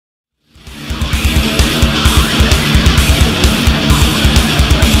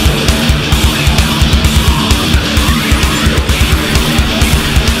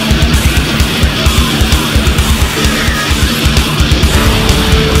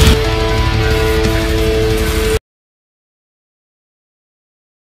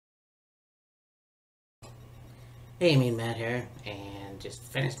Hey, me Matt here, and just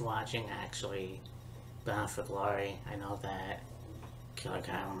finished watching actually Bound for Glory. I know that Killer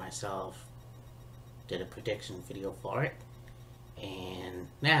Kyle and myself did a prediction video for it, and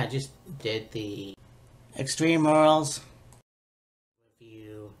yeah, I just did the Extreme Rules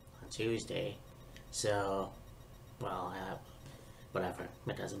review on Tuesday. So, well, whatever,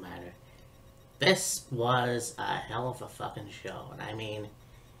 it doesn't matter. This was a hell of a fucking show, and I mean,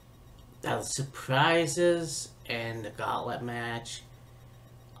 the surprises in the gauntlet match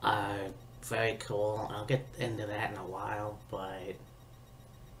are very cool. I'll get into that in a while, but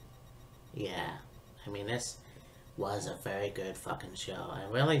yeah, I mean, this was a very good fucking show. I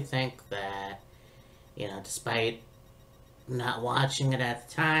really think that, despite not watching it at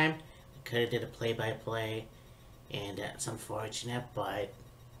the time, I could have did a play-by-play, and it's unfortunate, but,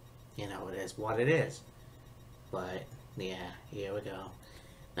 it is what it is. But, yeah, here we go.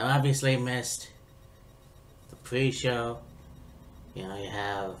 Now, obviously missed the pre-show. You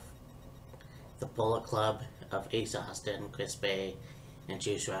have the Bullet Club of Ace Austin, Chris Bay, and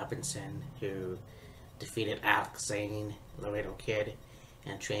Juice Robinson, who defeated Alex Zane, Laredo Kid,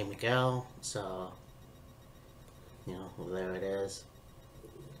 and Trey Miguel. So, there it is.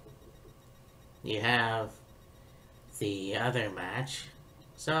 You have the other match.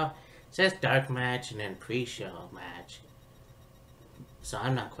 So, it says dark match and then pre-show match. So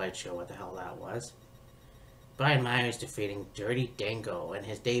I'm not quite sure what the hell that was. Brian Myers defeating Dirty Dango in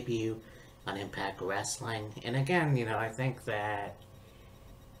his debut on Impact Wrestling. And again, I think that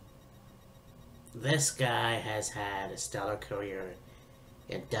this guy has had a stellar career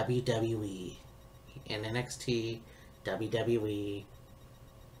in WWE, in NXT, WWE,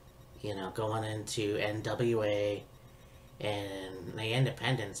 going into NWA, and the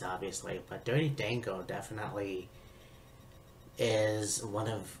independents, obviously. But Dirty Dango definitely is one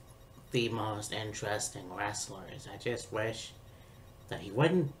of the most interesting wrestlers. I just wish that he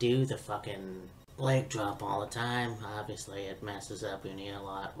wouldn't do the fucking leg drop all the time. Obviously, it messes up your knee a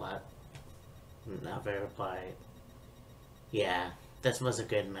lot, but never. But yeah, this was a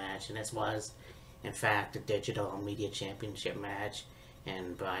good match, and this was, in fact, a digital media championship match,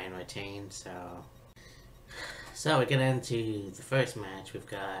 and Brian retained. So we get into the first match. We've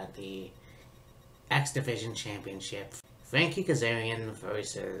got the X Division Championship. Frankie Kazarian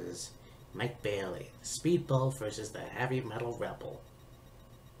versus Mike Bailey. Speedball versus the Heavy Metal Rebel.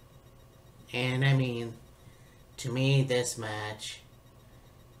 And I mean, to me, this match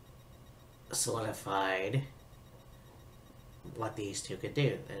solidified what these two could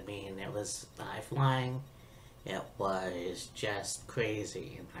do. I mean, it was high flying. It was just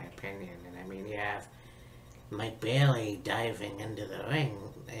crazy, in my opinion. And I mean, you have Mike Bailey diving into the ring,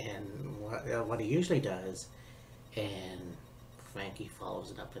 and what he usually does, and Frankie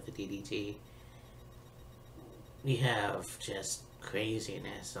follows it up with a DDT. We have just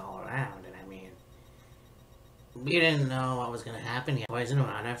craziness all around, and I mean, we didn't know what was going to happen. He was in a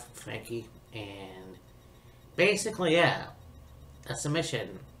runner from Frankie, and basically, yeah, a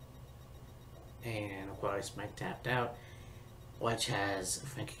submission. And of course, Mike tapped out, which has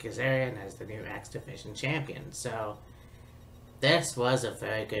Frankie Kazarian as the new X Division champion. So, this was a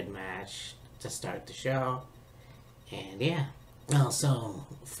very good match to start the show. And yeah, also,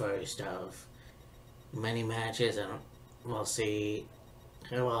 first of many matches, and we'll see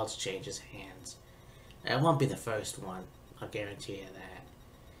who else changes hands. It won't be the first one, I'll guarantee you that.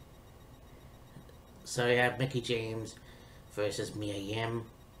 So you have Mickie James versus Mia Yim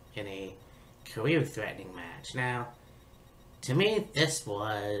in a career-threatening match. Now, to me, this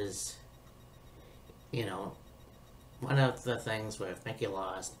was, one of the things where if Mickie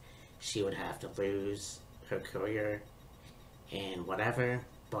lost, she would have to lose her career and whatever,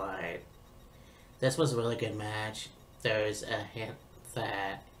 but this was a really good match. There's a hint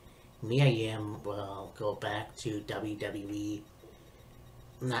that Mia Yim will go back to WWE.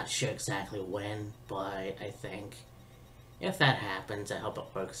 I'm not sure exactly when, but I think if that happens, I hope it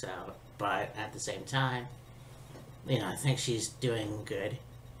works out. But at the same time, I think she's doing good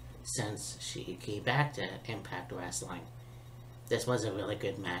since she came back to Impact Wrestling. This was a really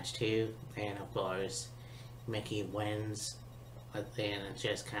good match too, and of course, Mickie wins, but then it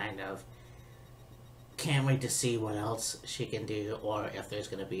just kind of can't wait to see what else she can do, or if there's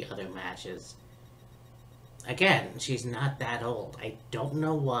going to be other matches. Again, she's not that old. I don't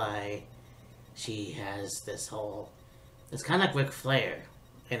know why she has this whole... It's kind of like Ric Flair,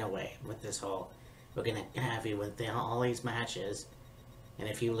 in a way, with this whole... We're going to have you with all these matches, and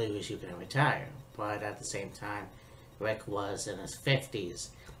if you lose, you can retire. But at the same time, Rick was in his 50s.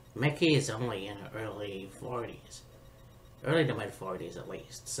 Mickie is only in her early 40s. Early to mid 40s, at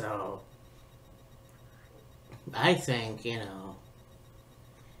least. So, I think,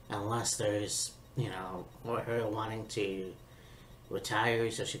 unless there's, or her wanting to retire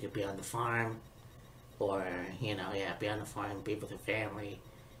so she could be on the farm, or, yeah, be on the farm, be with her family,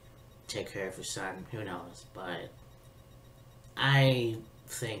 take care of her son, who knows. But I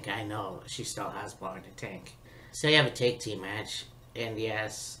think I know she still has more in the tank. So you have a take team match, and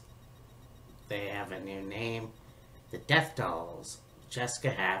yes, they have a new name. The Death Dolls,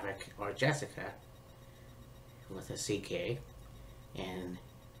 Jessica Havoc, or Jessica, with a CK, and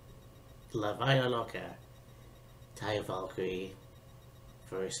La Vaya Loca, Taya Valkyrie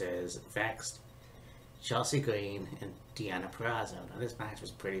versus Vexed, Chelsea Green, and Deanna Purrazzo. Now, this match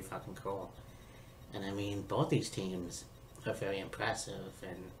was pretty fucking cool. And I mean, both these teams are very impressive.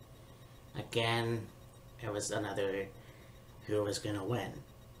 And again, it was another who was going to win,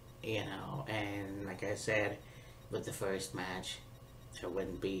 And like I said, with the first match, it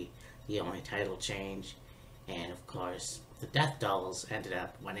wouldn't be the only title change. And of course, the Death Dolls ended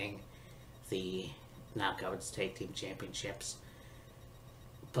up winning the Knockouts Tag Team Championships.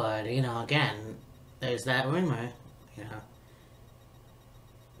 But, again, there's that rumor,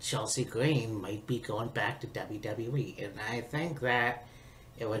 Chelsea Green might be going back to WWE. And I think that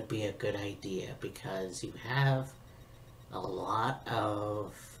it would be a good idea because you have a lot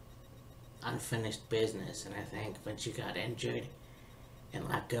of unfinished business. And I think when she got injured and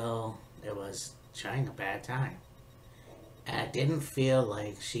let go, it was trying a bad time. And I didn't feel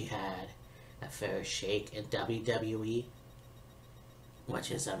like she had a fair shake in WWE,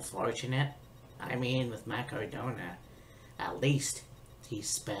 which is unfortunate. I mean, with Matt Cardona, at least he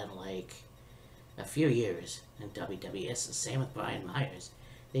spent like a few years in WWE. It's the same with Brian Myers.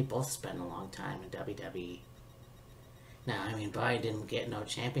 They both spent a long time in WWE. Now, I mean, Brian didn't get no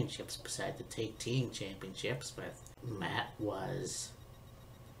championships besides the Tag Team Championships, but Matt was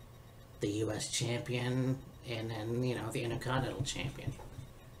the U.S. champion and then, the Intercontinental champion.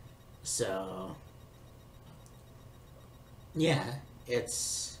 So, yeah,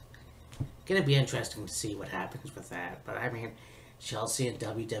 it's gonna be interesting to see what happens with that. But I mean, Chelsea and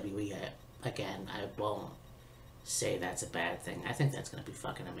WWE, again, I won't say that's a bad thing. I think that's gonna be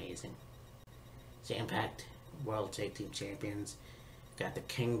fucking amazing. So Impact World Tag Team Champions got the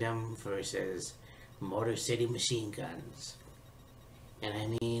Kingdom versus Motor City Machine Guns. And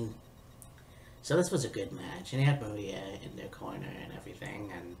I mean, so this was a good match. And you had Maria in their corner and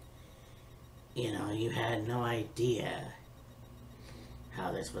everything. And, you had no idea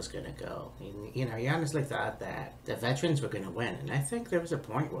how this was going to go. You honestly thought that the veterans were going to win. And I think there was a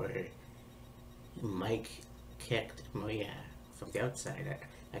point where Mike kicked Maria from the outside.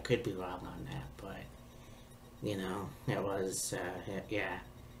 I could be wrong on that, but, it was, yeah,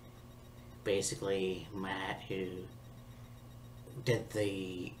 basically Matt who did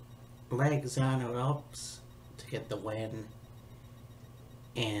the legs on the ropes to get the win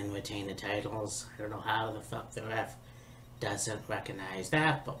and retain the titles. I don't know how the fuck the ref doesn't recognize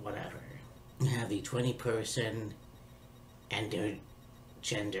that, but whatever. You have the 20-person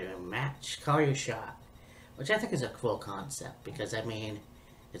intergender match, Call Your Shot, which I think is a cool concept because, I mean,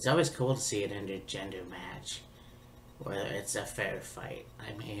 it's always cool to see an intergender match where it's a fair fight.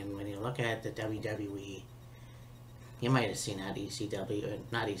 I mean, when you look at the WWE, you might have seen that ECW,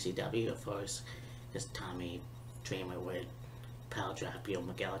 not ECW, of course, because Tommy Dreamer would pal drop you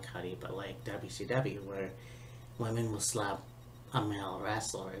McGillicuddy, but like WCW, where women will slap a male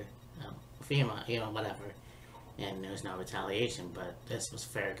wrestler, female, whatever, and there's no retaliation, but this was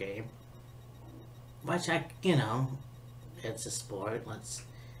fair game. Which it's a sport, let's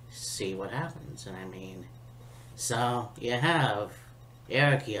see what happens. And I mean, so you have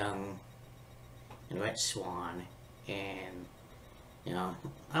Eric Young and Rich Swann, and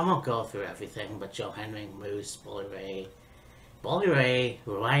I won't go through everything, but Joe Henry, Moose, Bully Ray,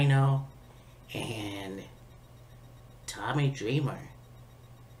 Rhino, and Tommy Dreamer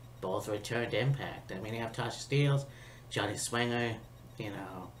both returned to Impact. I mean, you have Tasha Steelz, Johnny Swinger,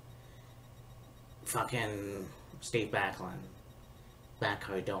 fucking Steve Backlund, Matt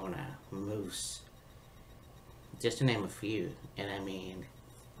Cardona, Moose, just to name a few. And I mean,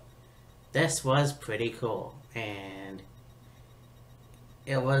 this was pretty cool, and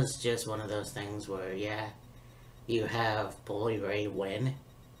it was just one of those things where, yeah, you have Bully Ray win,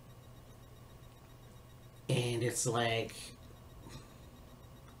 and it's like,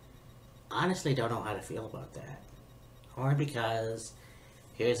 honestly don't know how to feel about that. Or because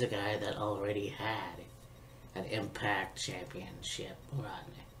here's a guy that already had an Impact Championship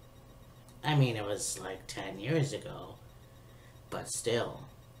run. I mean, it was like 10 years ago, but still.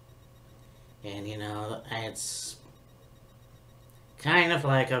 And it's kind of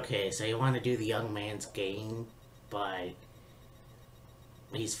like, okay, so you want to do the young man's game, but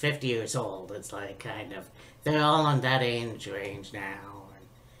he's 50 years old. It's like, kind of, they're all on that age range now, and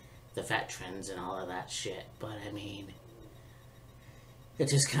the veterans and all of that shit. But I mean,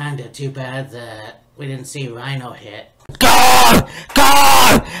 it's just kind of too bad that we didn't see Rhino hit. God!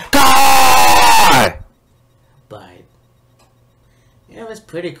 God! God! But it was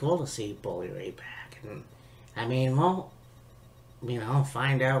pretty cool to see Bully Ray back. And I mean, we'll,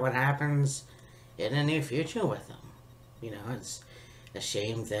 find out what happens in the near future with him. It's a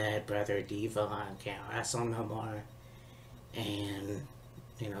shame that Brother Devon can't wrestle no more. And,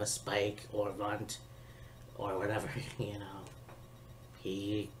 Spike or Runt or whatever,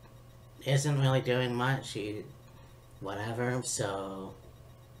 he isn't really doing much. Whatever, so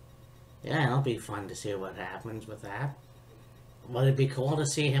yeah, it'll be fun to see what happens with that. Would it be cool to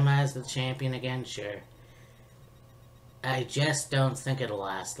see him as the champion again? Sure. I just don't think it'll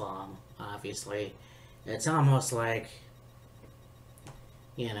last long, obviously. It's almost like,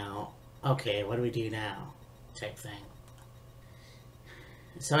 okay, what do we do now? Type thing.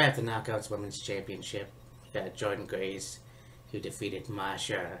 So at the Knockouts Women's Championship, we got Jordan Grace, who defeated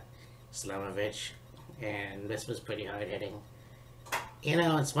Masha Slamovich, and this was pretty hard-hitting.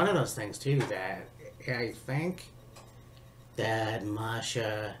 It's one of those things, too, that I think that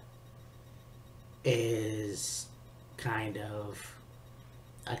Masha is kind of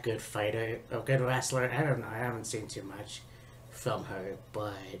a good fighter, a good wrestler. I don't know, I haven't seen too much from her,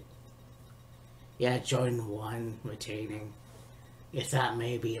 but yeah, Jordan won, retaining. You thought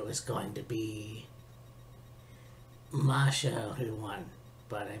maybe it was going to be Masha who won,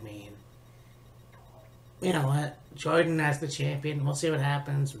 but I mean, you know what? Jordan as the champion. We'll see what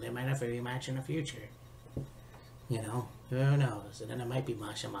happens. They might have a rematch in the future. Who knows? And then it might be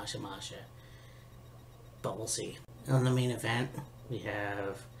Masha. But we'll see. On the main event, we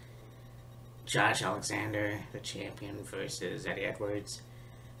have Josh Alexander, the champion, versus Eddie Edwards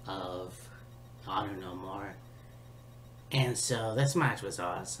of Honor No More. And so this match was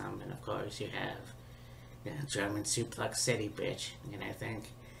awesome. And of course, you have German Suplex City, bitch. And I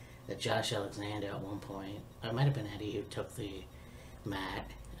think that Josh Alexander at one point, or it might have been Eddie who took the mat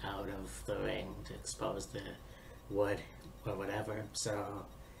out of the ring to expose the wood or whatever. So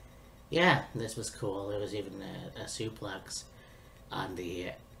yeah, this was cool. There was even a suplex on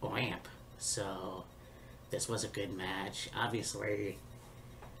the ramp. So this was a good match. Obviously,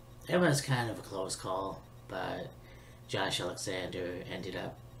 it was kind of a close call, but Josh Alexander ended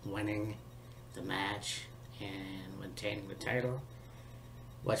up winning the match and retaining the title,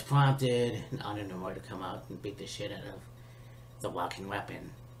 which prompted Honor No More to come out and beat the shit out of the Walking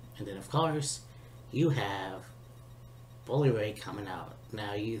Weapon. And then, of course, you have Bully Ray coming out.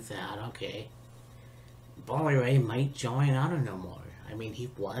 Now, you thought, okay, Bully Ray might join Honor No More. I mean, he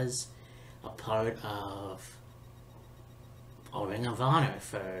was a part of a Ring of Honor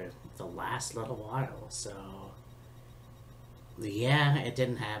for the last little while, so yeah, it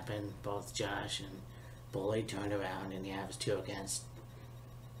didn't happen. Both Josh and Bully turned around, and yeah, it was 2 against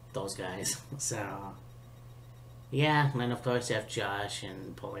those guys. So yeah, and then of course you have Josh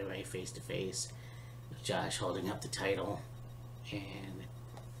and Bully Ray face to face. Josh holding up the title, and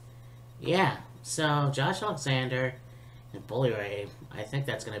yeah, so Josh Alexander and Bully Ray, I think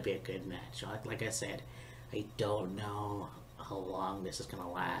that's going to be a good match. Like I said, I don't know how long this is going to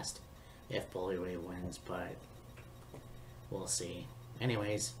last if Bully Ray wins, but we'll see.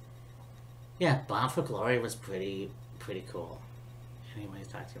 Anyways, yeah, Bound for Glory was pretty cool. Anyways,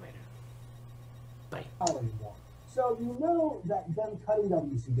 talk to you later. Bye. So you know that them cutting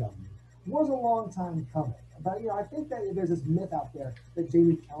WCW was a long time coming. But I think that there's this myth out there that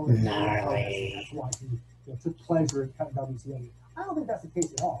Jamie Keller that's why he took pleasure in cutting WCW. I don't think that's the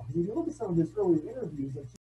case at all. Because if you look at some of his earlier interviews, like